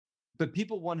But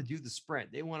people want to do the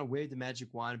sprint. They want to wave the magic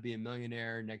wand and be a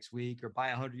millionaire next week or buy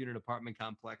a 100-unit apartment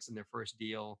complex in their first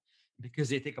deal because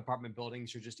they think apartment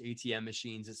buildings are just ATM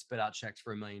machines that spit out checks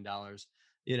for $1 million.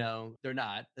 They're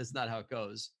not. That's not how it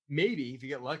goes. Maybe if you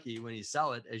get lucky when you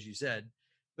sell it, as you said,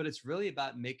 but it's really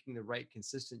about making the right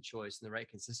consistent choice and the right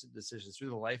consistent decisions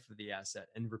through the life of the asset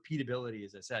and repeatability,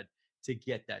 as I said, to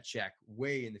get that check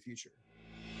way in the future.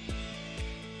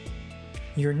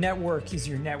 Your network is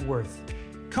your net worth.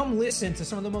 Come listen to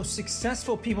some of the most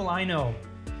successful people I know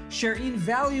share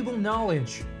invaluable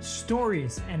knowledge,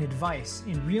 stories, and advice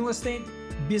in real estate,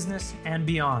 business, and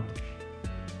beyond.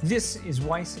 This is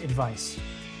Weiss Advice.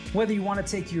 Whether you want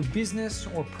to take your business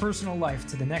or personal life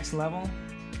to the next level,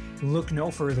 look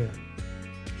no further.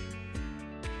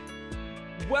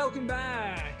 Welcome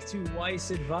back to Weiss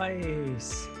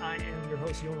Advice. I am your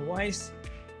host, Yona Weiss,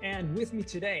 and with me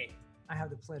today, I have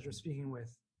the pleasure of speaking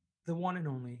with the one and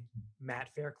only Matt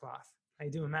Faircloth. How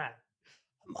you doing, Matt?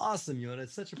 I'm awesome, Yona.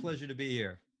 It's such a pleasure to be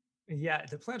here. Yeah,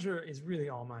 the pleasure is really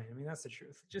all mine. I mean, that's the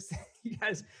truth. Just you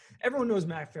guys, everyone knows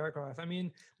Matt Faircloth. I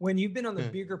mean, when you've been on the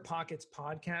Bigger Pockets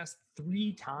podcast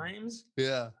 3 times,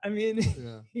 I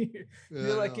mean,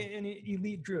 you're like an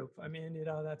elite group. I mean,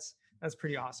 that's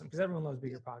pretty awesome because everyone loves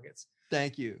Bigger Pockets.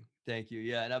 Thank you.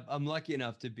 Yeah, and I'm lucky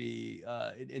enough to be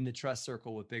in the trust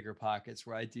circle with Bigger Pockets,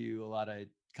 where I do a lot of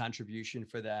contribution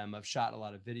for them. I've shot a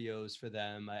lot of videos for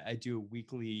them. I do a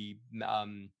weekly.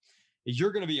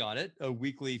 You're going to be on it, a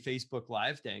weekly Facebook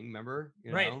Live thing. Remember?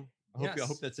 Right. I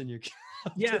hope that's in your.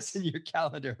 Yes, in your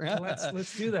calendar.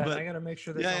 let's do that. But I got to make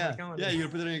sure that's on my calendar. Yeah, you're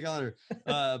gonna put it on your calendar.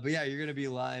 But yeah, you're gonna be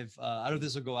live. I don't know if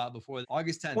this will go out before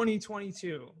August 10th,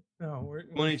 2022. No, we're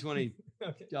 2020.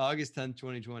 Okay. August 10th,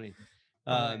 2020.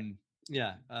 Right.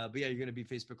 But yeah, you're gonna be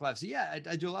Facebook Live. So yeah,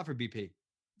 I do a lot for BP.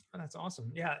 Oh, that's awesome.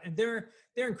 Yeah, and they're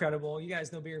incredible. You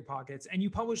guys know Bigger Pockets, and you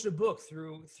published a book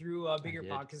through Bigger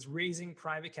Pockets, Raising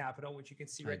Private Capital, which you can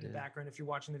see right in the background if you're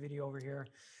watching the video over here.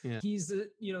 Yeah. He's the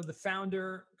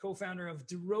co-founder of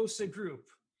DeRosa Group,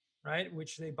 right?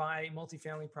 Which they buy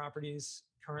multifamily properties.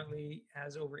 Currently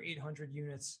has over 800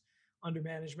 units under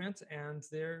management, and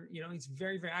he's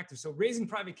very, very active. So Raising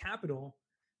Private Capital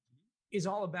is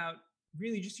all about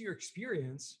really just your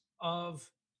experience of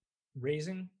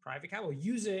raising private capital,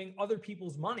 using other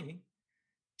people's money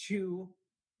to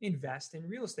invest in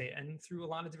real estate, and through a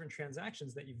lot of different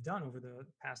transactions that you've done over the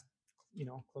past,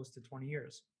 close to 20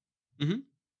 years. Mm-hmm.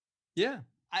 Yeah.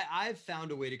 I've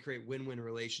found a way to create win-win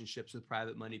relationships with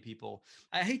private money people.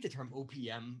 I hate the term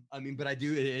OPM. I mean, but I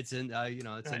do. It's in,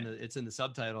 it's in the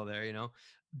subtitle there,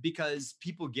 because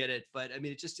people get it. But I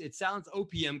mean, it sounds,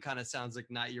 OPM kind of sounds like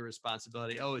not your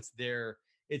responsibility. Oh,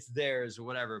 it's theirs or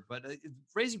whatever. But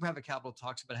Raising Private Capital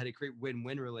talks about how to create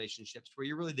win-win relationships where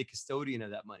you're really the custodian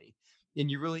of that money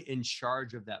and you're really in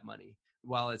charge of that money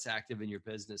while it's active in your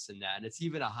business and that. And it's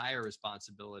even a higher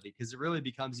responsibility because it really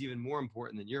becomes even more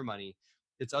important than your money.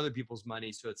 It's other people's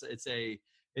money. So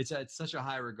it's such a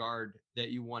high regard that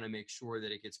you want to make sure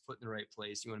that it gets put in the right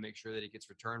place. You want to make sure that it gets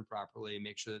returned properly,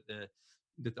 make sure that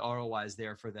the ROI is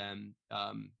there for them.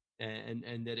 And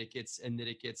that it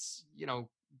gets,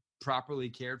 properly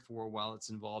cared for while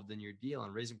it's involved in your deal.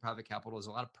 And Raising Private Capital is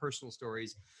a lot of personal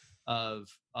stories of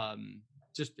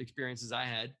just experiences I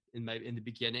had in the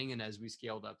beginning and as we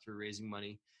scaled up through raising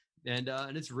money. And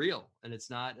it's real, and it's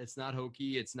not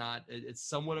hokey. It's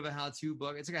somewhat of a how-to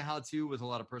book. It's like a how-to with a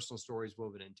lot of personal stories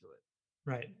woven into it.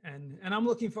 Right. And I'm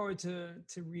looking forward to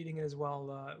reading it as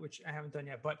well, which I haven't done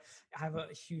yet, but I have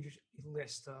a huge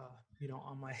list,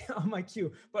 on my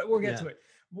queue, but we'll get to it.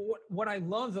 But what I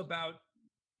love about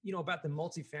the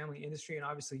multifamily industry, and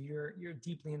obviously you're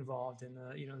deeply involved in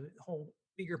the whole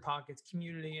Bigger Pockets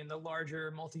community and the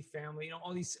larger multifamily,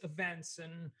 all these events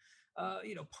and,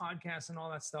 podcasts and all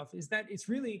that stuff, is that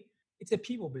it's a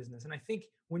people business. And I think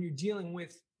when you're dealing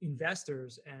with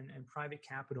investors and private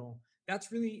capital,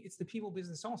 it's the people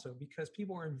business also, because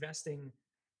people are investing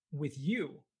with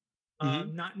you,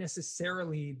 not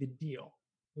necessarily the deal.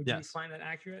 Would you find that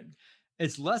accurate?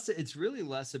 It's really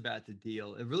less about the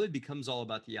deal. It really becomes all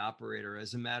about the operator.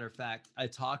 As a matter of fact, I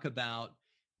talk about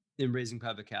in Raising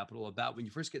Private Capital about when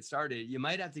you first get started, you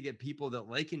might have to get people that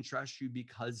like and trust you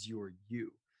because you're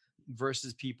you,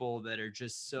 versus people that are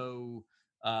just so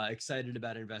excited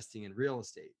about investing in real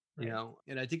estate,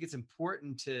 and I think it's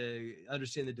important to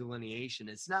understand the delineation.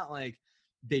 It's not like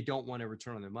they don't want a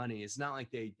return on their money. It's not like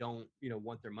they don't,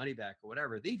 want their money back or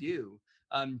whatever. They do.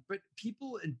 But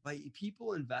people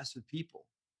invest with people,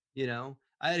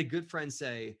 I had a good friend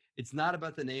say, it's not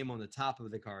about the name on the top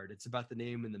of the card. It's about the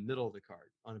name in the middle of the card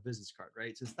on a business card,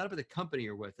 right? So it's not about the company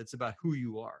you're with. It's about who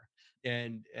you are.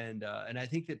 And I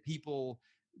think that people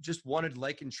just wanted to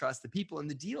like and trust the people, and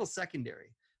the deal is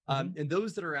secondary. And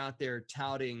those that are out there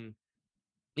touting,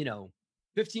 15%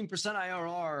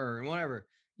 IRR and whatever,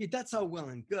 that's all well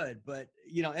and good. But,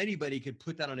 anybody could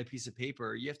put that on a piece of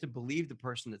paper. You have to believe the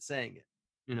person that's saying it,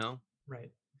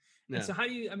 Right. Yeah. And so how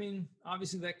do you,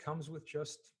 obviously that comes with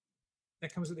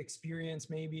experience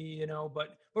maybe,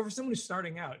 but for someone who's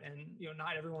starting out and,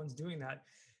 not everyone's doing that.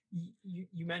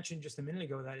 You mentioned just a minute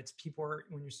ago that it's people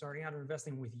when you're starting out, are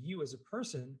investing with you as a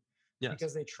person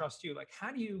because they trust you. Like, how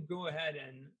do you go ahead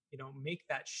and, make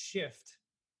that shift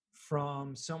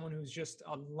from someone who's just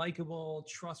a likable,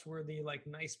 trustworthy, like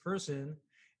nice person,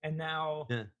 and now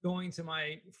going to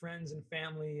my friends and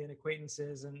family and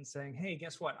acquaintances and saying, hey,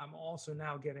 guess what? I'm also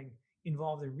now getting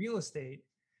involved in real estate,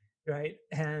 right?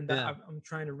 And I'm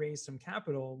trying to raise some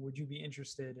capital. Would you be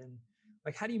interested in,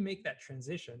 like, how do you make that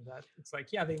transition that it's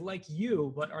like, yeah, they like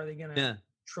you, but are they going to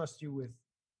trust you with?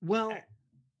 Well,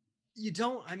 you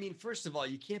don't, first of all,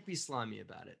 you can't be slimy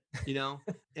about it,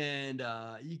 and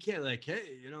you can't like,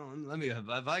 hey, let me have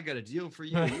I got a deal for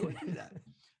you. You want to do that.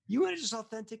 You want to just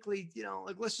authentically,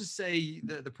 like, let's just say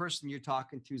the person you're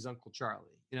talking to is Uncle Charlie,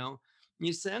 you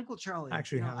say, Uncle Charlie. I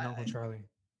actually have an Uncle Charlie.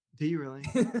 Do you really?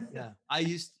 Yeah. I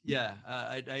used to,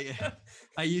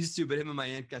 but him and my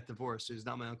aunt got divorced, so he's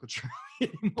not my Uncle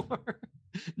Charlie anymore.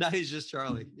 Now he's just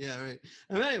Charlie. Yeah, right.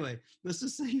 Anyway, let's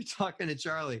just say you're talking to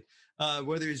Charlie,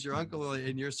 whether he's your uncle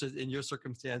in your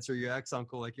circumstance or your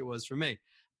ex-uncle like it was for me,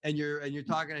 and you're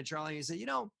talking to Charlie and you say,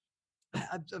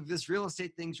 this real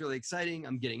estate thing's really exciting.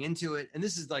 I'm getting into it. And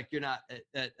this is like, you're not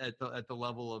at the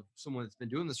level of someone that's been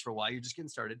doing this for a while. You're just getting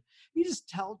started. You just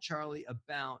tell Charlie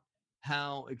about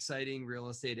how exciting real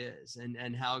estate is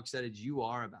and how excited you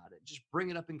are about it. Just bring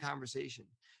it up in conversation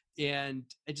and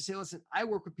just say, listen, I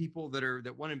work with people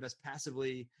that want to invest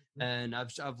passively. And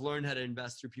I've learned how to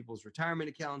invest through people's retirement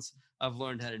accounts. I've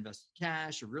learned how to invest in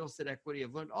cash or real estate equity.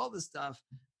 I've learned all this stuff.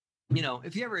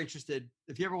 If you're ever interested,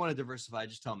 if you ever want to diversify,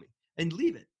 just tell me and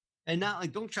leave it. And not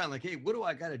like, don't try like, hey, what do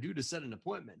I got to do to set an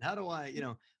appointment? How do I,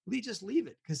 just leave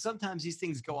it. Cause sometimes these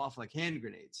things go off like hand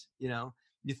grenades,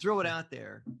 you throw it out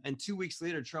there and 2 weeks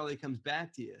later, Charlie comes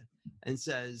back to you and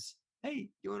says, hey,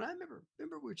 I remember we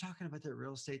were talking about that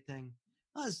real estate thing.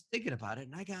 I was thinking about it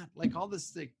and I got like all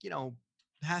this, like,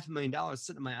 $500,000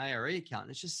 sitting in my IRA account.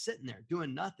 And it's just sitting there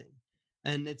doing nothing.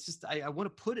 And it's just, I want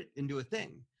to put it into a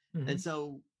thing. And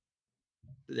so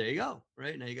there you go.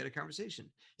 Right now you got a conversation.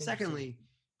 Secondly,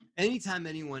 anytime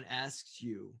anyone asks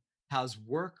you, how's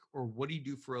work or what do you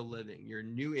do for a living? Your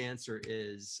new answer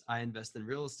is, I invest in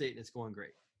real estate and it's going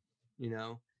great.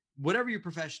 Whatever your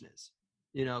profession is,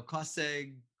 cost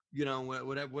seg,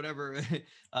 whatever,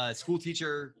 school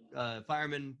teacher,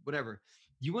 fireman, whatever.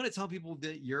 You want to tell people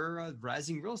that you're a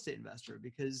rising real estate investor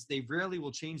because they rarely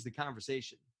will change the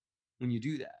conversation when you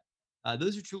do that.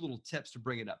 Those are two little tips to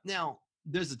bring it up. Now,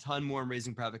 there's a ton more in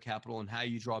raising private capital and how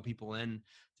you draw people in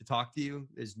to talk to you.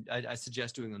 I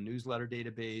suggest doing a newsletter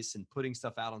database and putting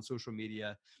stuff out on social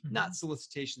media, not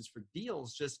solicitations for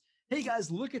deals, just, hey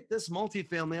guys, look at this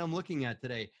multifamily I'm looking at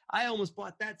today. I almost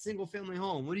bought that single family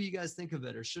home. What do you guys think of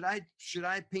it? Or should I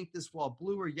paint this wall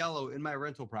blue or yellow in my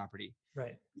rental property?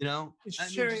 Right.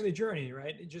 It's sharing the journey,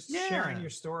 right? Just sharing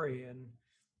your story and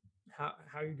how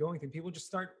you're going through. People just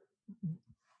start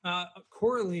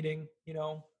correlating,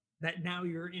 that now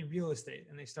you're in real estate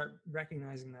and they start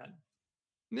recognizing that.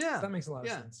 Yeah. So that makes a lot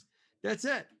of sense. That's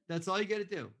it. That's all you got to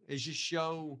do is just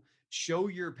show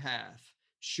your path,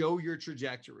 show your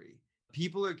trajectory.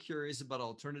 People are curious about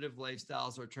alternative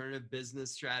lifestyles, alternative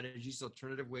business strategies,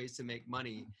 alternative ways to make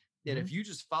money. And if you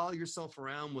just follow yourself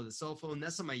around with a cell phone,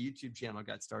 that's how my YouTube channel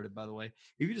got started, by the way.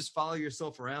 If you just follow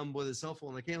yourself around with a cell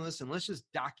phone, like, hey, listen, let's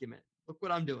just document. Look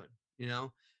what I'm doing.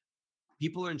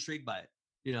 People are intrigued by it.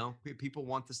 People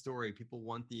want the story. People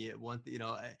want the,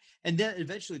 and that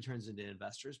eventually turns into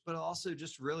investors, but also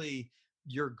just really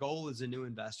your goal as a new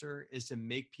investor is to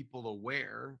make people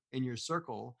aware in your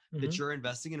circle that you're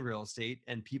investing in real estate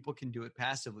and people can do it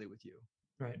passively with you.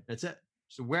 Right. That's it.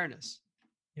 It's awareness.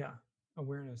 Yeah.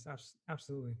 Awareness.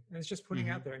 Absolutely. And it's just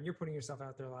putting out there, and you're putting yourself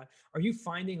out there a lot. Are you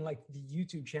finding like the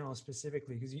YouTube channel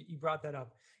specifically, because you brought that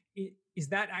up, is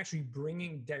that actually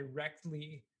bringing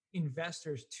directly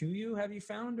investors to you, have you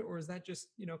found, or is that just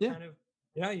kind of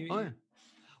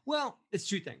Well, it's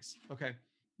two things. Okay,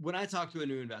 when I talk to a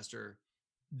new investor,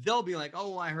 they'll be like,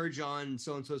 oh, I heard you on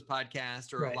so and so's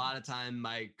podcast, or a lot of time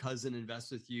my cousin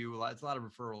invests with you. It's a lot of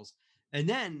referrals. And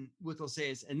then what they'll say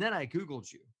is, and then I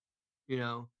Googled you,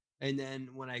 and then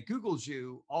when I Googled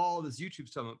you, all this YouTube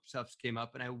stuff came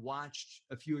up and I watched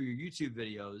a few of your YouTube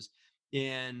videos.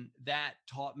 And that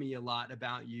taught me a lot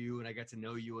about you. And I got to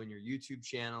know you on your YouTube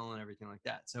channel and everything like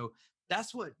that. So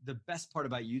That's what the best part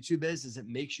about YouTube is it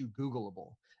makes you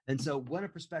Googleable. And so when a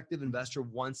prospective investor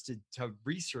wants to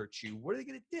research you, what are they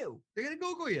going to do? They're going to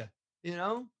Google you, you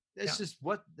know? That's just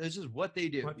what they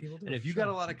do. What people do. And if you got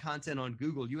a lot of content on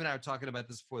Google, you and I were talking about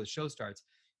this before the show starts.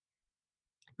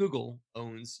 Google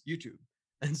owns YouTube.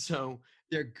 And so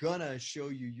they're gonna show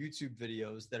you YouTube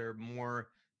videos that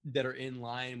are in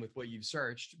line with what you've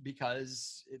searched,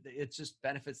 because it just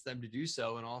benefits them to do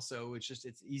so. And also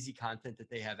it's easy content that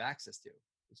they have access to.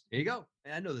 There you go.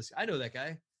 And I know that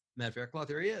guy, Matt Faircloth.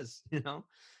 There he is, or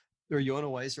Yona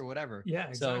Weiss or whatever. Yeah,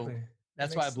 exactly. So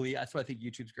that's why I think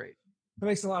YouTube's great. That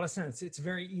makes a lot of sense. It's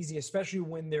very easy, especially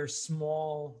when they're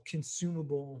small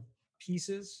consumable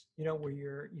pieces,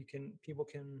 where people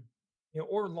can,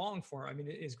 or long form. I mean,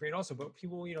 it is great also, but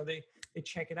people, they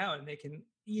check it out and they can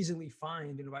easily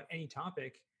find about any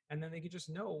topic, and then they can just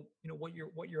know, what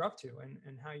you're up to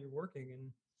and how you're working.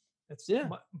 And that's a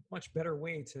much better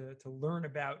way to learn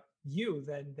about you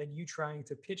than you trying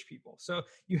to pitch people. So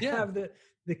you have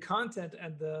the content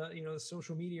and the, the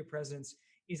social media presence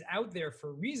is out there for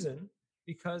a reason,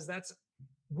 because that's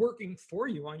working for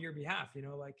you on your behalf,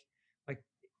 like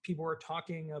people are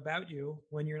talking about you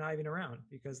when you're not even around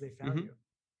because they found you.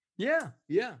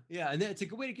 Yeah. And it's a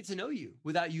good way to get to know you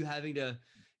without you having to,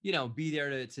 be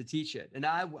there to teach it. And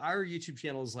our YouTube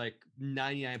channel is like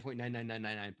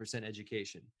 99.99999%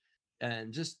 education.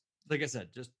 And just like I said,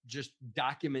 just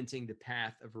documenting the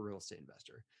path of a real estate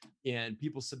investor. And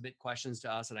people submit questions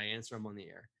to us and I answer them on the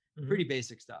air. Pretty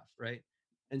basic stuff, right?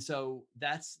 And so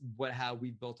that's how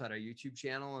we built out our YouTube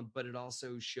channel, but it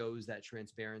also shows that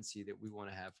transparency that we want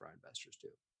to have for our investors too.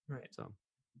 Right.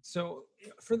 So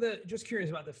for just curious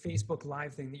about the Facebook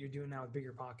Live thing that you're doing now with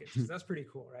Bigger Pockets, because that's pretty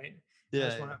cool, right? Yeah. I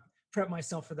just want to prep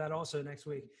myself for that also next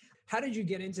week. How did you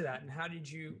get into that? And how do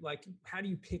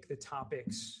you pick the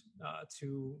topics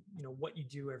to, what you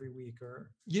do every week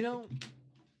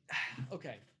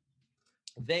okay.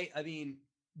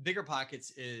 Bigger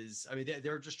Pockets is,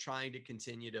 they're just trying to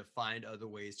continue to find other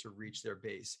ways to reach their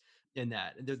base in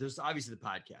that. And there's obviously the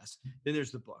podcast, then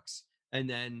there's the books. And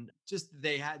then just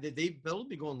they've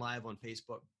been going live on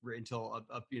Facebook until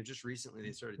up just recently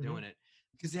they started doing it,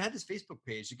 because they had this Facebook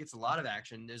page that gets a lot of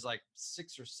action. There's like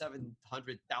 600,000 or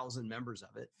 700,000 members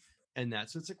of it. And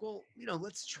so it's like, well,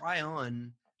 let's try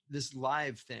on this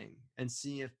live thing and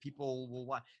see if people will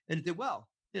watch. And it did well,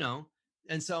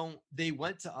 And so they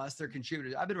went to us, they're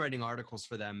contributors. I've been writing articles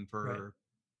for them for,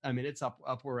 it's up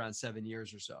around 7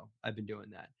 years or so. I've been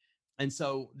doing that. And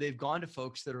so they've gone to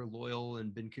folks that are loyal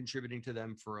and been contributing to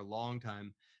them for a long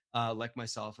time, like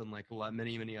myself and like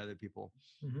many, many other people.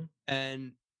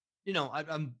 And,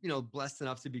 I'm, blessed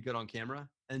enough to be good on camera.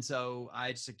 And so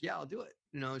I just like, yeah, I'll do it.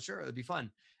 Sure. It'd be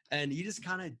fun. And you just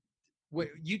kind of,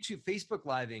 YouTube, Facebook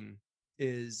living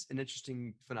is an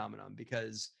interesting phenomenon,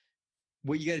 because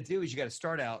what you got to do is you got to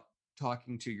start out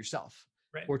talking to yourself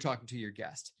or talking to your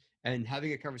guest and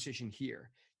having a conversation here.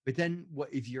 But then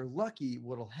if you're lucky,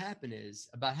 what'll happen is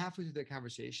about halfway through the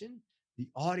conversation, the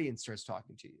audience starts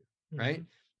talking to you, right?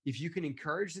 If you can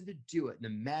encourage them to do it, and the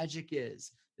magic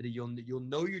is that you'll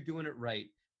know you're doing it right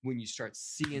when you start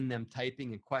seeing them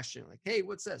typing and questioning, like, hey,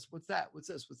 what's this? What's that? What's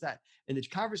this? What's that? And the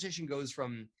conversation goes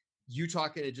from you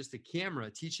talking to just a camera,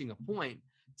 teaching a point,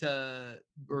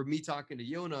 or me talking to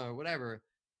Yona or whatever,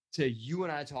 to you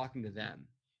and I talking to them.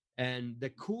 And the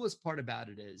coolest part about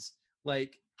it is,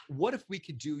 like, what if we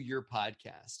could do your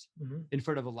podcast in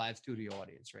front of a live studio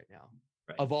audience right now?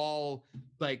 Of all,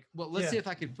 like, well, let's say if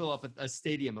I could fill up a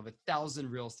stadium of 1,000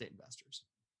 real estate investors,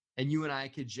 and you and I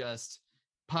could just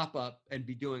pop up and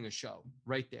be doing a show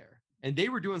right there. And they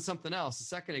were doing something else a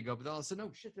second ago, but all of a sudden,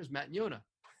 oh shit, there's Matt and Yona,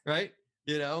 right?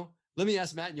 Let me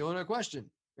ask Matt and Yona a question,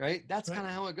 right? That's kind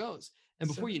of how it goes. And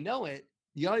before you know it,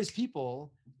 you got all these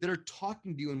people that are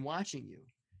talking to you and watching you.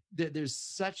 There's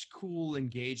such cool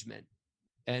engagement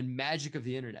and magic of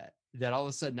the internet that all of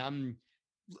a sudden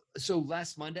so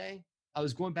last Monday, I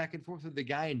was going back and forth with the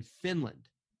guy in Finland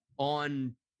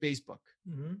on Facebook,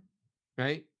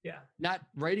 right? Yeah. Not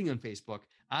writing on Facebook.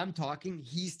 I'm talking,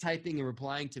 he's typing and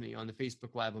replying to me on the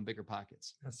Facebook Live on Bigger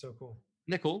Pockets. That's so cool.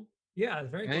 Isn't that cool? Yeah, it's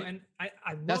very cool. And I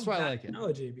love that I like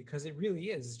analogy, because it really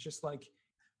is. It's just like,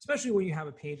 especially when you have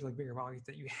a page like Bigger Pockets,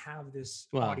 that you have this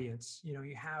audience,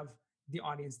 you have the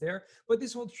audience there. But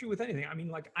this holds true with anything.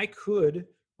 Like, I could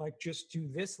just do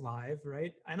this live,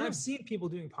 right? And I've seen people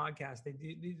doing podcasts. They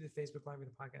do the Facebook Live with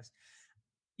the podcast.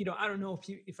 I don't know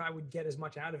if I would get as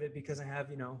much out of it, because I have,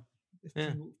 a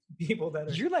few people that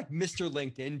are. You're like Mr.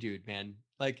 LinkedIn dude, man.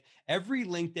 Like, every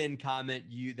LinkedIn comment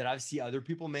that I've seen other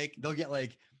people make, they'll get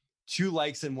like 2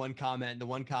 likes and 1 comment, and the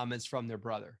 1 comment's from their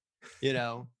brother,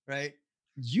 right?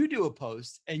 You do a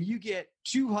post and you get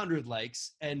 200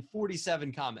 likes and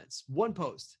 47 comments, one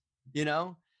post, you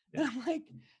know? And I'm like,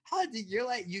 how did you're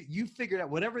like, you figured out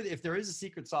whatever, if there is a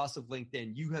secret sauce of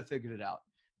LinkedIn, you have figured it out.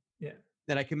 Yeah.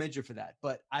 Then I commend you for that.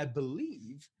 But I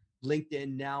believe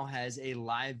LinkedIn now has a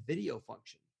live video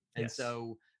function. And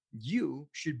so you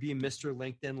should be Mr.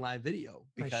 LinkedIn live video,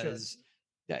 because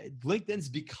LinkedIn's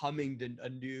becoming a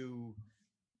new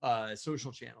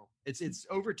social channel. It's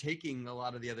overtaking a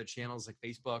lot of the other channels like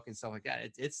Facebook and stuff like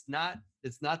that. It's not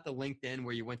the LinkedIn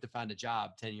where you went to find a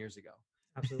job 10 years ago.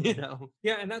 Absolutely. You know?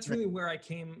 Yeah. And that's really where I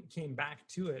came back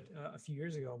to it a few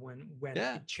years ago when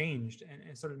it changed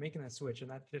and started making that switch. And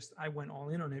that I went all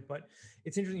in on it. But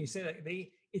it's interesting you say that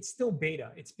it's still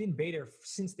beta. It's been beta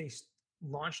since they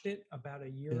launched it about a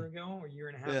year ago or year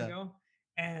and a half ago.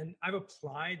 And I've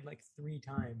applied like 3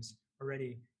 times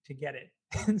already to get it.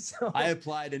 And so I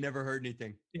applied and never heard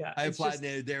anything. Yeah. I applied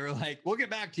and they were like, we'll get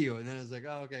back to you. And then I was like,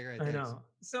 oh, okay, great. Thanks. I know.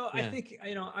 So I think,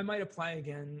 I might apply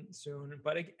again soon,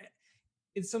 but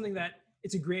it's something that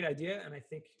it's a great idea. And I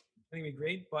think it'd be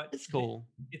great, but it's cool.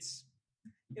 It's,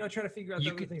 trying to figure out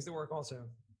the other things that work also.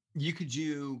 You could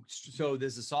so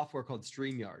there's a software called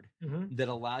StreamYard that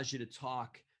allows you to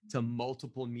talk to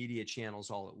multiple media channels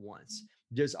all at once.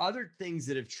 There's other things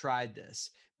that have tried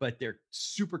this, but they're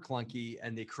super clunky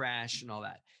and they crash and all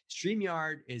that.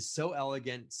 StreamYard is so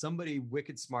elegant. Somebody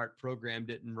wicked smart programmed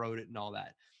it and wrote it and all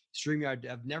that. StreamYard,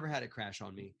 I've never had it crash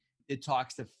on me. It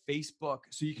talks to Facebook.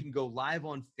 So you can go live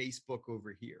on Facebook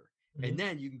over here. And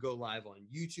then you can go live on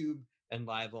YouTube and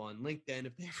live on LinkedIn,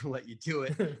 if they ever let you do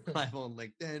it, live on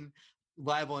LinkedIn,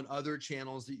 live on other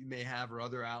channels that you may have or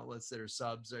other outlets that are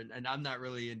subs. And I'm not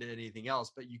really into anything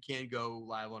else, but you can go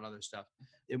live on other stuff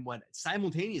in one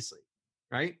simultaneously,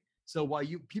 right? So while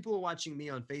people are watching me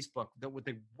on Facebook, what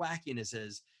the wackiness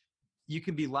is, you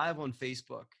can be live on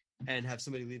Facebook and have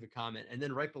somebody leave a comment. And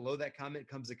then right below that comment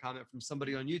comes a comment from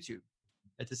somebody on YouTube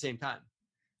at the same time.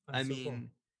 That's cool.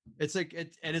 It's like,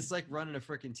 it's like running a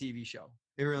freaking TV show.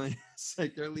 It really is.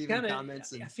 Like they're leaving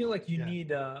comments. And I feel like you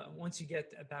need, once you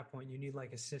get at that point, you need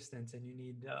like assistants and you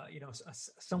need,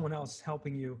 someone else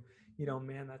helping you,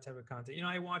 man, that type of content.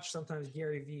 I watch sometimes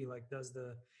Gary Vee does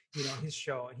the, his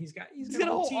show, and he's got a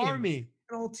whole army,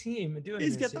 a whole team doing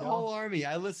He's got the whole army.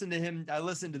 I listen to him. I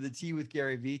listen to the Tea with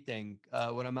Gary Vee thing.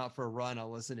 When I'm out for a run,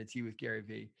 I'll listen to Tea with Gary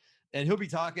Vee. And he'll be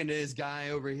talking to his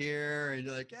guy over here and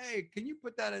you're like, hey, can you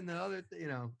put that in the other,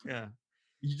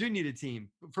 you do need a team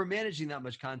for managing that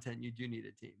much content. You do need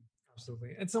a team.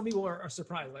 Absolutely. And some people are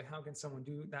surprised, like, how can someone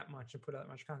do that much and put out that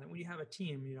much content when you have a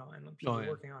team, and people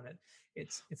working on it?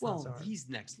 It's well, he's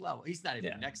next level. He's not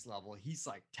even next level. He's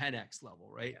like 10x level,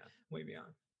 right? Yeah, way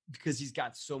beyond. Because he's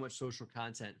got so much social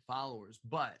content followers,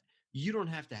 but you don't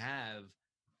have to have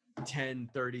 10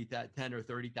 or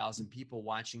 30,000 people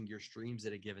watching your streams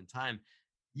at a given time.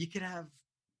 You could have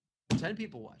 10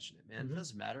 people watching it, man. It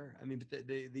doesn't matter. I mean, but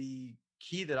the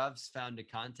key that I've found to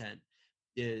content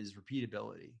is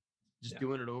repeatability. Just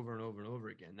doing it over and over and over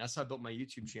again. That's how I built my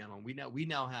YouTube channel. We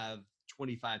now have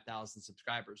 25,000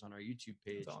 subscribers on our YouTube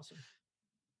page. That's awesome.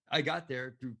 I got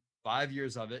there through 5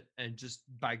 years of it, and just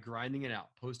by grinding it out,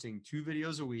 posting 2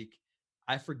 videos a week.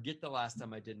 I forget the last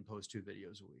time I didn't post 2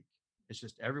 videos a week. It's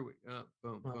just every week.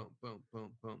 Boom, boom, boom,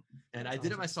 boom, boom. And I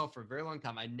did it myself for a very long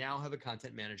time. I now have a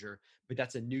content manager, but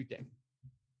that's a new thing.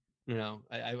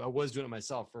 I was doing it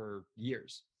myself for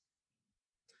years.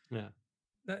 Yeah.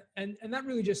 And that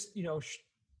really just,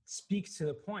 speaks to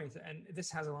the point. And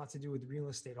this has a lot to do with real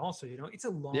estate also. It's a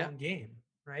long game,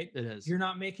 right? It is. You're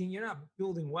not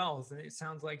building wealth. And it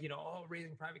sounds like,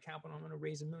 raising private capital, I'm going to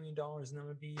raise $1 million and I'm going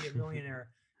to be a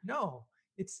millionaire. No,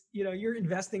 it's, you're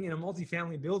investing in a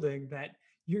multifamily building that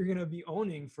you're going to be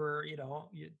owning for,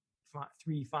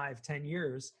 3, 5, 10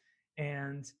 years.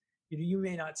 And, you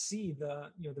may not see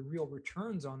the real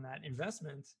returns on that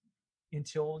investment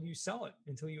until you sell it,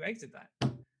 until you exit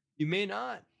that. You may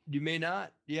not.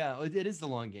 Yeah, it is the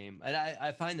long game. And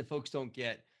I find that folks don't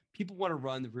get, people want to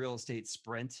run the real estate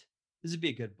sprint. This would be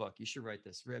a good book. You should write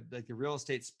this, like the real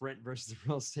estate sprint versus the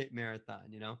real estate marathon,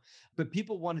 but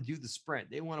people want to do the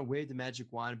sprint. They want to wave the magic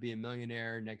wand and be a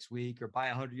millionaire next week or buy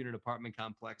a 100-unit apartment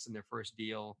complex in their first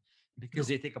deal because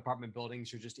they think apartment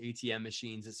buildings are just ATM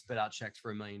machines that spit out checks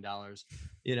for $1 million.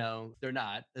 They're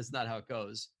not. That's not how it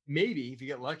goes. Maybe if you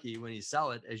get lucky when you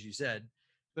sell it, as you said,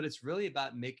 but it's really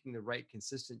about making the right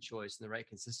consistent choice and the right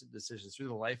consistent decisions through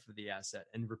the life of the asset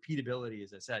and repeatability,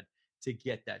 as I said, to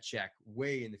get that check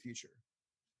way in the future.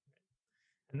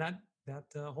 And that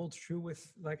holds true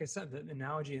with, like I said, the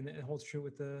analogy, and it holds true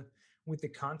with the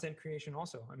content creation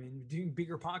also. I mean, doing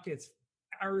Bigger Pockets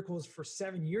articles for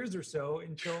 7 years or so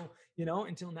until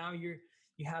now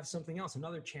you have something else,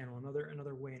 another channel,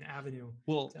 another way, an avenue.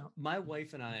 Well, my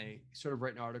wife and I started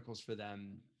writing articles for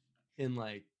them in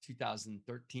like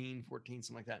 2013, 14,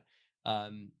 something like that.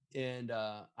 And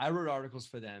I wrote articles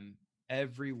for them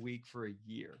every week for a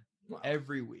year. Wow.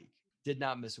 Every week. Did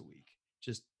not miss a week.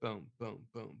 Just boom, boom,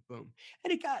 boom, boom.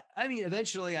 And it got, I mean,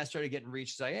 eventually I started getting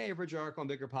reached like, hey, I've read your article on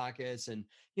Bigger Pockets. And,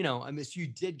 you know, I mean, you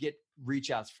did get reach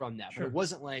outs from that, but it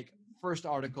wasn't like first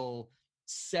article,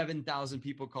 7,000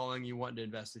 people calling you wanting to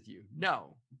invest with you.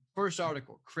 No. First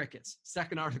article, crickets.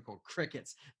 Second article,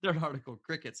 crickets. Third article,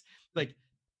 crickets. Like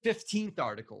 15th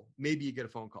article, maybe you get a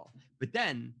phone call. But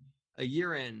then a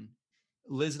year in,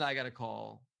 Liz and I got a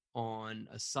call on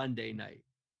a Sunday night.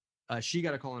 She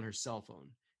got a call on her cell phone,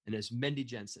 and it's Mendy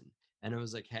Jensen. And it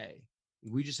was like, hey,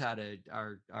 we just had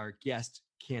our guest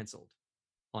canceled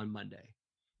on Monday.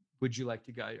 Would you like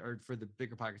to go, or for the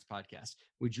Bigger Pockets podcast,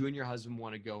 would you and your husband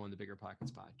want to go on the Bigger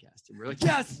Pockets podcast? And we're like,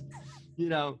 yes, you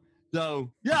know,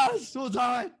 so yes, we'll do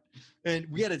it. And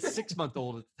we had a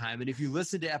 6-month-old at the time. And if you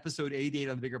listen to episode 88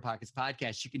 on the Bigger Pockets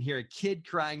podcast, you can hear a kid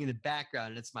crying in the background.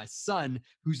 And it's my son,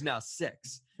 who's now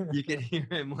 6. You can hear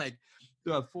him like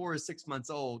 4 or 6 months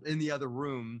old in the other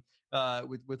room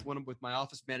with my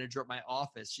office manager at my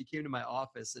office. She came to my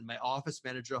office, and my office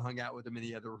manager hung out with him in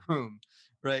the other room,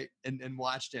 right, and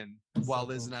watched him while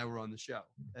Liz and I were on the show.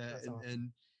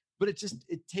 But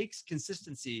it takes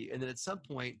consistency, and then at some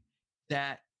point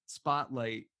that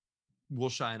spotlight will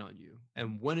shine on you,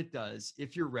 and when it does,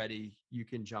 if you're ready, you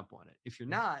can jump on it. If you're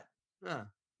not,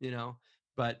 you know,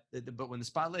 but when the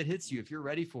spotlight hits you, if you're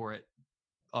ready for it,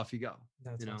 off you go.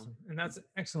 That's awesome. And that's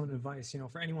excellent advice, you know,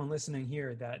 for anyone listening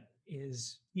here that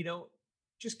is, you know,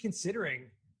 just considering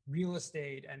real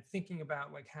estate and thinking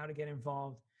about like how to get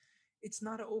involved. It's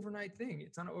not an overnight thing.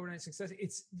 It's not an overnight success.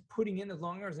 It's putting in the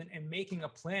long hours and making a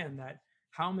plan that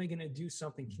how am I going to do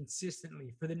something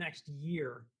consistently for the next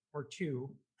year or two,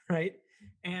 right?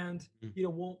 And, you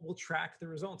know, we'll track the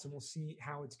results and we'll see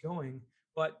how it's going,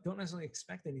 but don't necessarily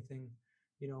expect anything,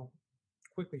 you know,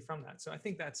 quickly from that. So I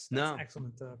think that's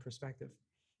excellent perspective.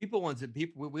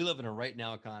 We live in a right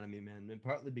now economy, man, and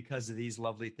partly because of these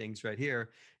lovely things right here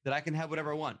that I can have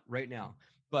whatever I want right now.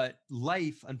 But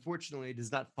life, unfortunately,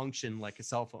 does not function like a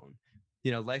cell phone.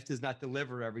 You know, life does not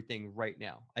deliver everything right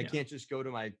now. I can't just go to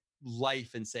my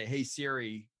life and say, hey,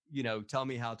 Siri, you know, tell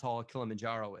me how tall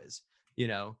Kilimanjaro is. You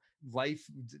know, life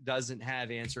doesn't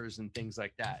have answers and things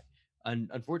like that.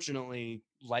 And unfortunately,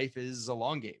 life is a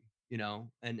long game. You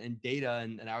know, and data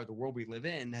and the world we live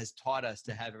in has taught us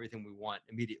to have everything we want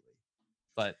immediately,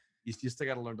 but you still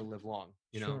got to learn to live long,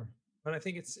 you know? But I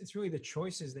think it's really the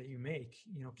choices that you make,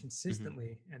 you know,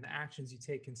 consistently and the actions you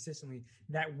take consistently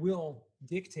that will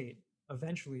dictate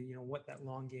eventually, you know, what that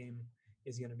long game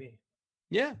is going to be.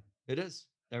 Yeah, it is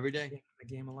every day. The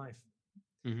game of life.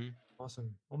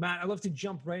 Awesome. Well, Matt, I'd love to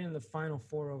jump right into the final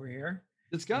 4 over here.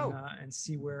 Let's go and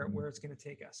see where it's going to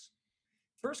take us.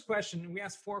 First question, we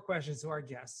ask 4 questions to our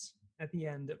guests at the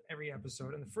end of every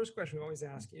episode. And the first question we always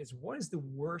ask is, what is the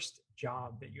worst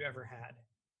job that you ever had?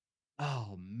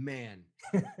 Oh, man.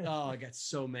 I got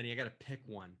so many. I got to pick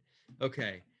one.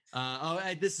 Okay.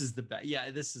 This is the best. Yeah,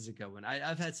 this is a good one.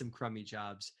 I've had some crummy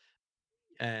jobs.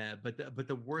 But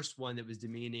the worst one that was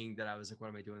demeaning that I was like, what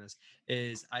am I doing this?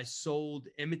 Is I sold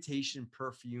imitation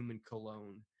perfume and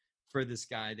cologne for this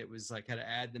guy that was like, had an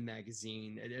ad in the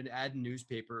magazine, an ad in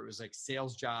newspaper. It was like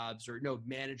sales jobs or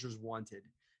managers wanted.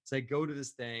 So I go to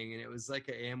this thing and it was like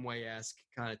an Amway-esque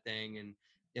kind of thing.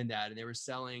 And they were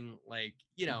selling like,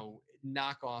 you know,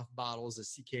 knockoff bottles of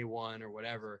CK1 or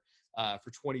whatever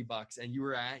for $20. And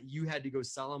you had to go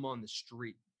sell them on the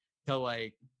street to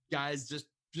like guys,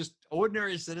 just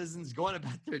ordinary citizens going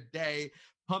about their day,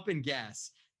 pumping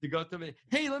gas. To go through and,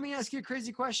 hey, let me ask you a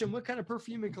crazy question. What kind of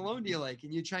perfume and cologne do you like?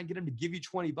 And you try and get them to give you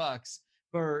 $20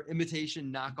 for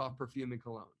imitation knockoff perfume and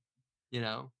cologne. You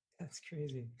know? That's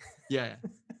crazy. Yeah.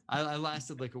 I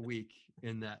lasted like a week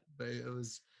in that, but it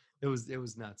was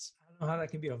nuts. I don't know how that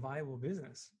can be a viable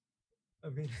business. I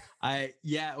mean,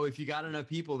 if you got enough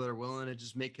people that are willing to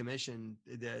just make commission,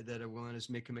 that are willing to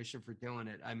just make commission for doing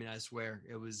it. I mean, I swear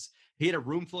he had a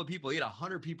room full of people. He had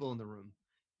 100 people in the room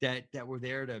that were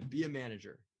there to be a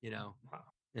manager, you know,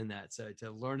 in that. So to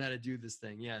learn how to do this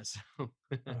thing. Yes. All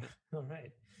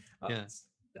right.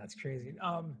 That's crazy.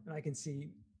 And I can see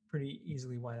pretty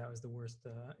easily why that was the worst.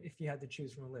 If you had to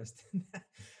choose from a list.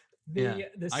 I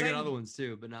got other ones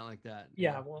too, but not like that.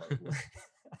 Yeah. Well,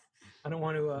 I don't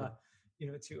want to,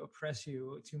 to oppress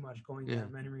you too much going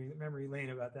down memory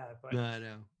lane about that. But no, I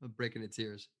know. I'm breaking the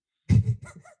tears.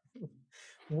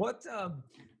 What?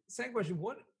 second question,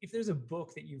 what if there's a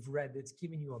book that you've read that's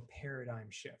giving you a paradigm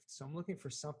shift? So I'm looking for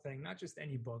something, not just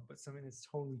any book, but something that's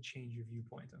totally changed your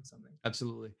viewpoint on something.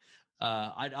 Absolutely.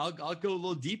 I'll go a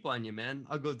little deep on you, man.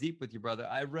 I'll go deep with you, brother.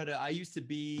 I used to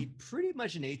be pretty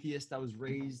much an atheist. I was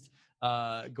raised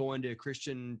going to a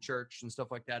Christian church and stuff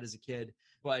like that as a kid.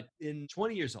 But in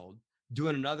 20 years old,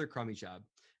 doing another crummy job,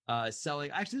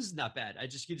 selling. Actually, this is not bad. You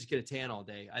just get a tan all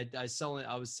day.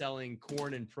 I was selling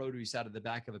corn and produce out of the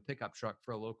back of a pickup truck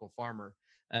for a local farmer.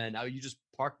 And you just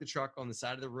park the truck on the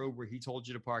side of the road where he told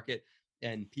you to park it,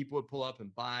 and people would pull up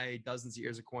and buy dozens of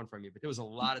ears of corn from you. But there was a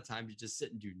lot of times you just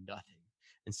sit and do nothing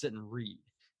and sit and read,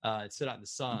 sit out in the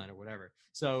sun or whatever.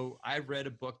 So I read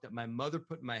a book that my mother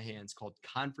put in my hands called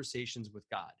Conversations with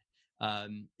God.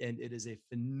 And it is a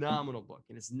phenomenal book.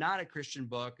 And it's not a Christian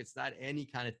book. It's not any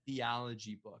kind of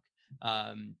theology book.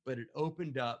 But it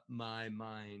opened up my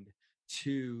mind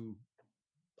to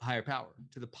higher power,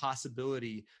 to the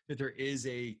possibility that there is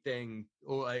a thing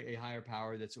or a higher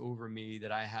power that's over me,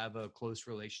 that I have a close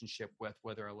relationship with,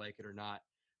 whether I like it or not.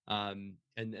 And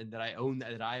that I own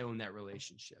that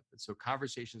relationship. And so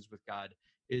Conversations with God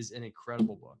is an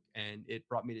incredible book, and it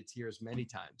brought me to tears many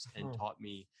times and taught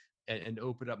me and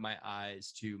opened up my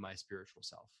eyes to my spiritual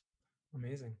self.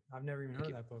 Amazing. I've never even heard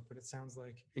of that book, but it sounds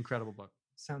like incredible book.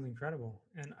 Sounds incredible.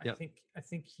 And I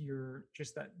think you're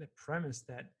just the premise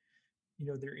that,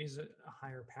 there is a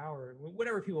higher power,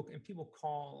 whatever people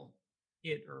call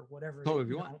it or whatever,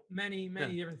 many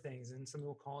different things. And some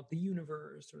people call it the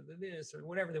universe or the this or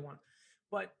whatever they want.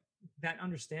 But that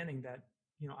understanding that,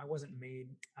 I wasn't made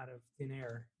out of thin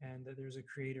air, and that there's a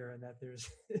creator, and that there's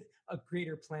a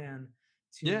greater plan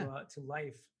to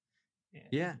life.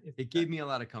 And it gave me a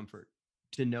lot of comfort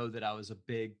to know that I was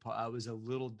a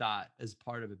little dot as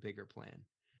part of a bigger plan.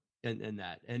 And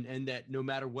that no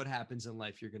matter what happens in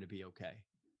life, you're going to be okay.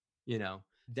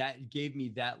 That gave me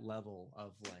that level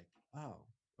of like, oh,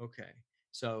 okay.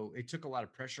 So it took a lot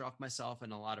of pressure off myself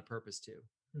and a lot of purpose too.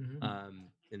 And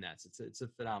it's a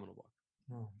phenomenal book.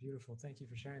 Oh, beautiful. Thank you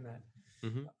for sharing that.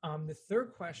 Mm-hmm. The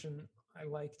third question I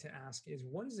like to ask is,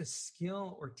 what is a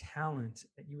skill or talent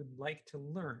that you would like to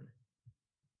learn?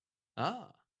 I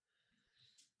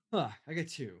got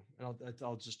two, and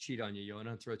I'll just cheat on you, Yo, and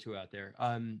I'll throw two out there.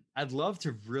 I'd love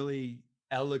to really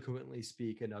eloquently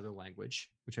speak another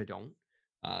language, which I don't.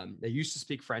 I used to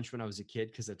speak French when I was a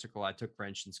kid because I took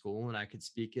French in school, and I could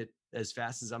speak it as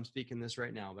fast as I'm speaking this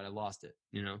right now, but I lost it.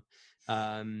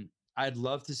 I'd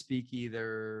love to speak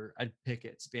I'd pick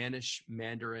it Spanish,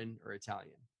 Mandarin, or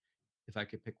Italian, if I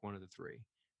could pick one of the three.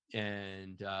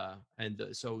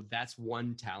 So that's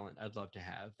one talent I'd love to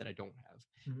have that I don't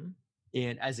have. Mm-hmm.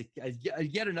 And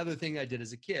yet another thing I did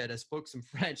as a kid, I spoke some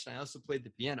French, and I also played the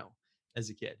piano as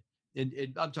a kid.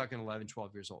 And I'm talking 11,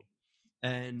 12 years old.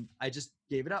 And I just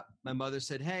gave it up. My mother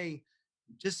said, "Hey,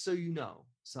 just so you know,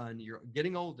 son, you're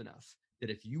getting old enough that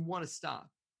if you want to stop,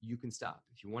 you can stop.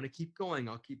 If you want to keep going,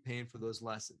 I'll keep paying for those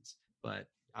lessons. But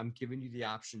I'm giving you the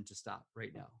option to stop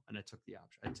right now." And I took the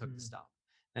option. I took the stop.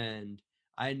 And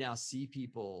I now see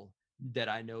people that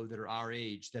I know that are our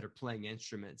age that are playing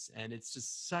instruments. And it's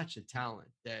just such a talent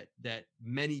that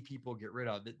many people get rid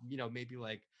of. That, maybe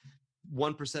like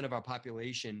 1% of our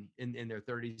population in their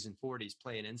 30s and 40s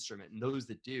play an instrument. And those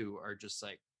that do are just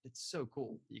like, it's so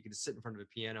cool. You can just sit in front of a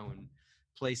piano and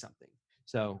play something.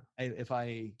 So if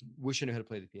I wish I knew how to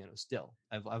play the piano still,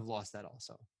 I've lost that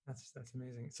also. That's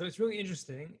amazing. So it's really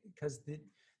interesting because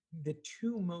the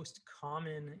two most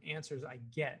common answers I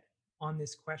get on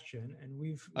this question, and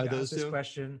we've asked this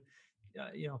question,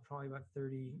 probably about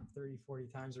 30, 40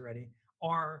 times already,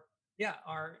 are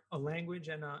a language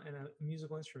and a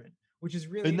musical instrument, which is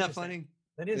really Isn't that funny?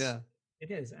 That is,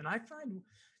 it is. And I find,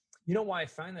 why I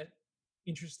find that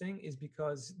interesting is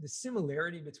because the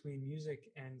similarity between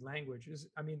music and language is,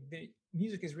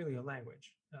 music is really a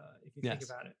language, if you think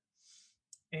about it.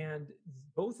 And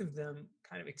both of them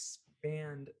kind of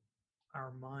expand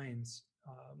our minds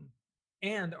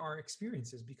and our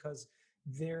experiences, because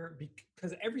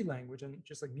every language, and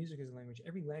just like music is a language,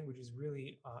 every language is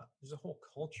really there's a whole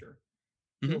culture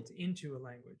built into a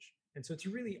language. And so to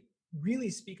really,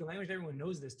 really speak a language, everyone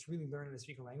knows this, to really learn how to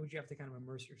speak a language, you have to kind of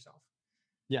immerse yourself.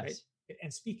 Yes. Right?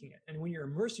 And speaking it. And when you're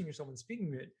immersing yourself in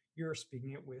speaking it, you're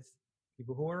speaking it with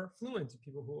people who are fluent,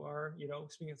 people who are,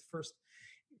 speaking it first.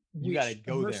 You got to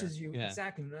go there.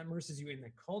 Exactly. And that immerses you in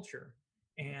the culture.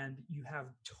 And you have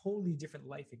totally different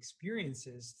life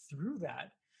experiences through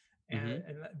that. And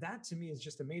that to me is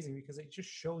just amazing, because it just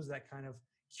shows that kind of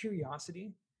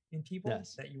curiosity in people,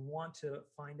 that you want to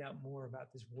find out more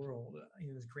about this world,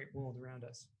 this great world around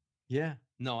us. Yeah,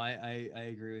 No, I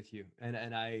agree with you,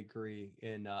 and I agree,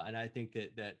 and I think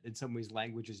that in some ways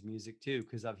language is music too,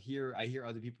 because I hear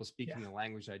other people speaking a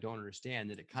language that I don't understand,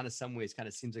 and it kind of some ways kind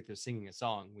of seems like they're singing a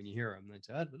song when you hear them.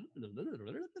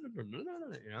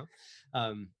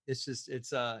 It's,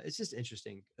 it's just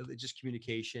interesting, just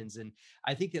communications, and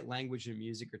I think that language and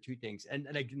music are two things, and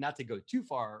not to go too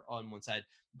far on one side,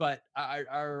 but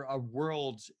our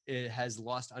world has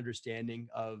lost understanding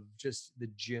of just the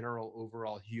general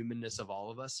overall humanness of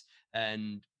all of us,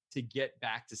 and to get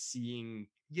back to seeing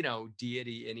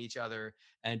deity in each other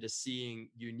and to seeing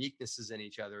uniquenesses in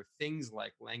each other, things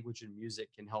like language and music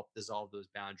can help dissolve those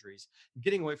boundaries,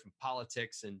 getting away from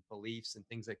politics and beliefs and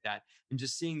things like that, and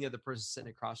just seeing the other person sitting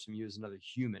across from you as another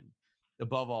human.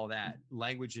 Above all that,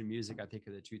 language and music, I think,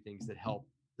 are the two things that help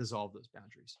dissolve those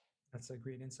boundaries. That's a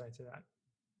great insight to that.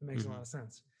 It makes a lot of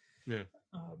sense. Yeah.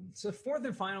 So fourth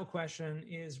and final question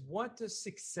is, what does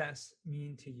success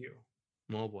mean to you?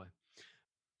 Oh boy.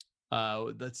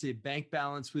 Let's see. Bank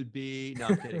balance would be, no,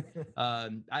 I'm kidding.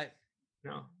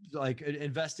 No, like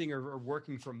investing or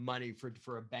working for money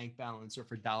for a bank balance or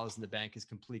for dollars in the bank is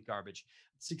complete garbage.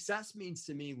 Success means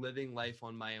to me living life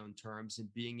on my own terms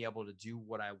and being able to do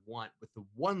what I want with the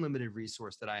one limited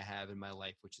resource that I have in my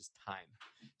life, which is time.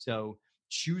 So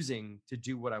choosing to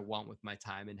do what I want with my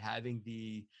time and having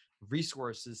the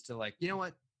resources to, like, you know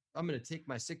what, I'm going to take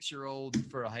my 6-year-old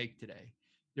for a hike today,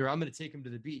 or I'm going to take him to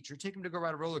the beach, or take him to go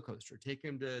ride a roller coaster, take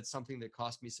him to something that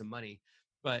cost me some money.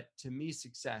 But to me,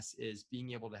 success is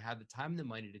being able to have the time and the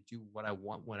money to do what I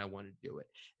want when I want to do it.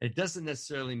 And it doesn't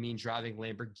necessarily mean driving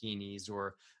Lamborghinis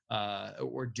or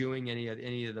doing any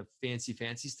of the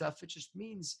fancy stuff. It just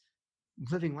means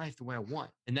living life the way I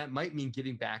want. And that might mean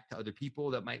giving back to other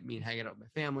people. That might mean hanging out with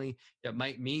my family. That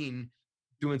might mean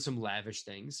doing some lavish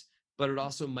things. But it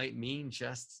also might mean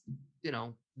just,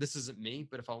 this isn't me,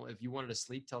 but if you wanted to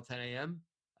sleep till 10 a.m.,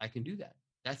 I can do that.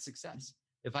 That's success.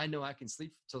 If I know I can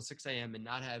sleep till 6 a.m. and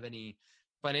not have any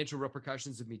financial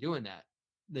repercussions of me doing that,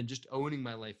 then just owning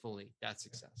my life fully, that's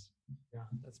success. Yeah,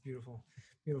 that's beautiful.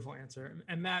 Beautiful answer.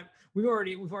 And Matt, we've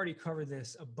already covered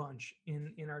this a bunch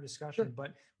in our discussion, sure.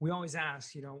 But we always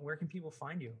ask, where can people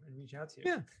find you and reach out to you?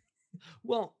 Yeah.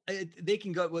 Well, they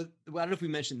can go with, I don't know if we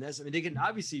mentioned this. I mean, they can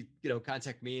obviously,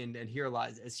 contact me and hear a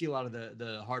lot, see a lot of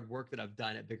the hard work that I've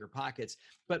done at Bigger Pockets.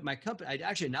 But my company, I'm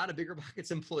actually not a Bigger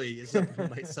Pockets employee, as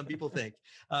some people think.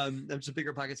 I'm just a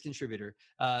Bigger Pockets contributor.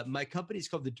 My company is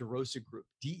called the DeRosa Group,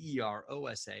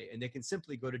 DEROSA, and they can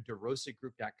simply go to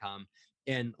derosagroup.com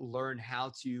and learn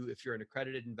how to, if you're an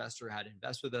accredited investor, how to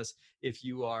invest with us. If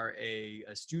you are a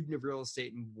student of real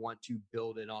estate and want to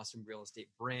build an awesome real estate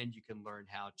brand, you can learn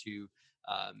how to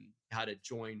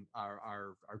join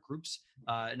our groups.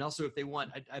 And also, if they want,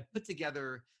 I put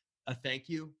together a thank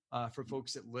you for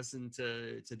folks that listen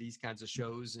to these kinds of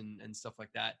shows and stuff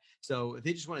like that. So if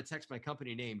they just want to text my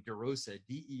company name, DeRosa,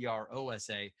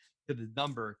 DEROSA, to the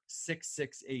number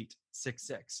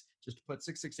 66866. Just put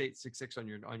 66866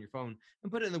 on your phone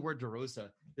and put in the word DeRosa.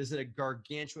 There's a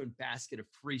gargantuan basket of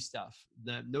free stuff.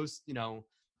 No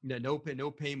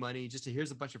pay money. Just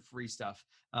here's a bunch of free stuff.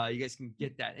 You guys can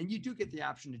get that, and you do get the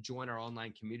option to join our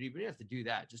online community. But you don't have to do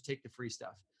that. Just take the free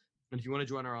stuff. And if you want to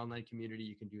join our online community,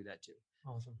 you can do that too.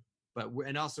 Awesome. But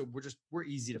we're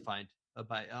easy to find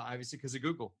by obviously because of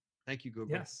Google. Thank you,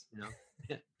 Google. Yes.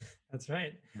 That's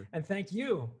right. And thank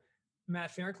you,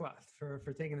 Matt Faircloth, for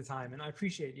taking the time. And I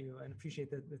appreciate you and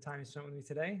appreciate the time you spent with me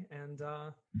today. And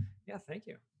thank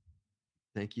you.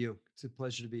 Thank you. It's a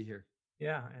pleasure to be here.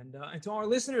 Yeah. And to our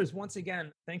listeners, once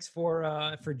again, thanks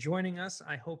for joining us.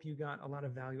 I hope you got a lot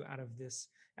of value out of this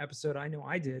episode. I know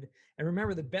I did. And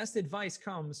remember, the best advice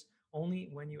comes only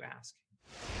when you ask.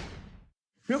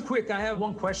 Real quick, I have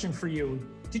one question for you.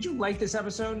 Did you like this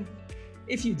episode?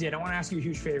 If you did, I want to ask you a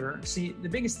huge favor. See, the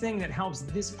biggest thing that helps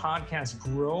this podcast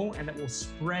grow and that will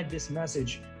spread this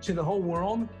message to the whole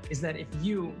world is that if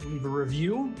you leave a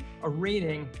review, a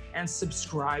rating, and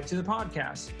subscribe to the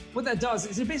podcast. What that does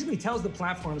is it basically tells the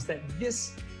platforms that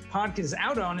this podcast is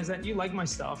out on is that you like my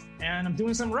stuff and I'm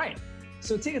doing something right.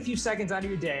 So take a few seconds out of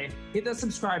your day, hit that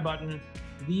subscribe button,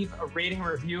 leave a rating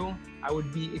or review. I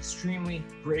would be extremely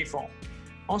grateful.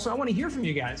 Also, I want to hear from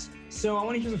you guys. So I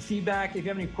want to hear some feedback. If you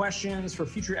have any questions for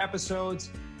future episodes,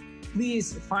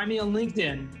 please find me on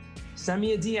LinkedIn. Send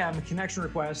me a DM, a connection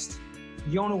request,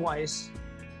 Yona Weiss,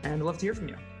 and I'd love to hear from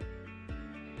you.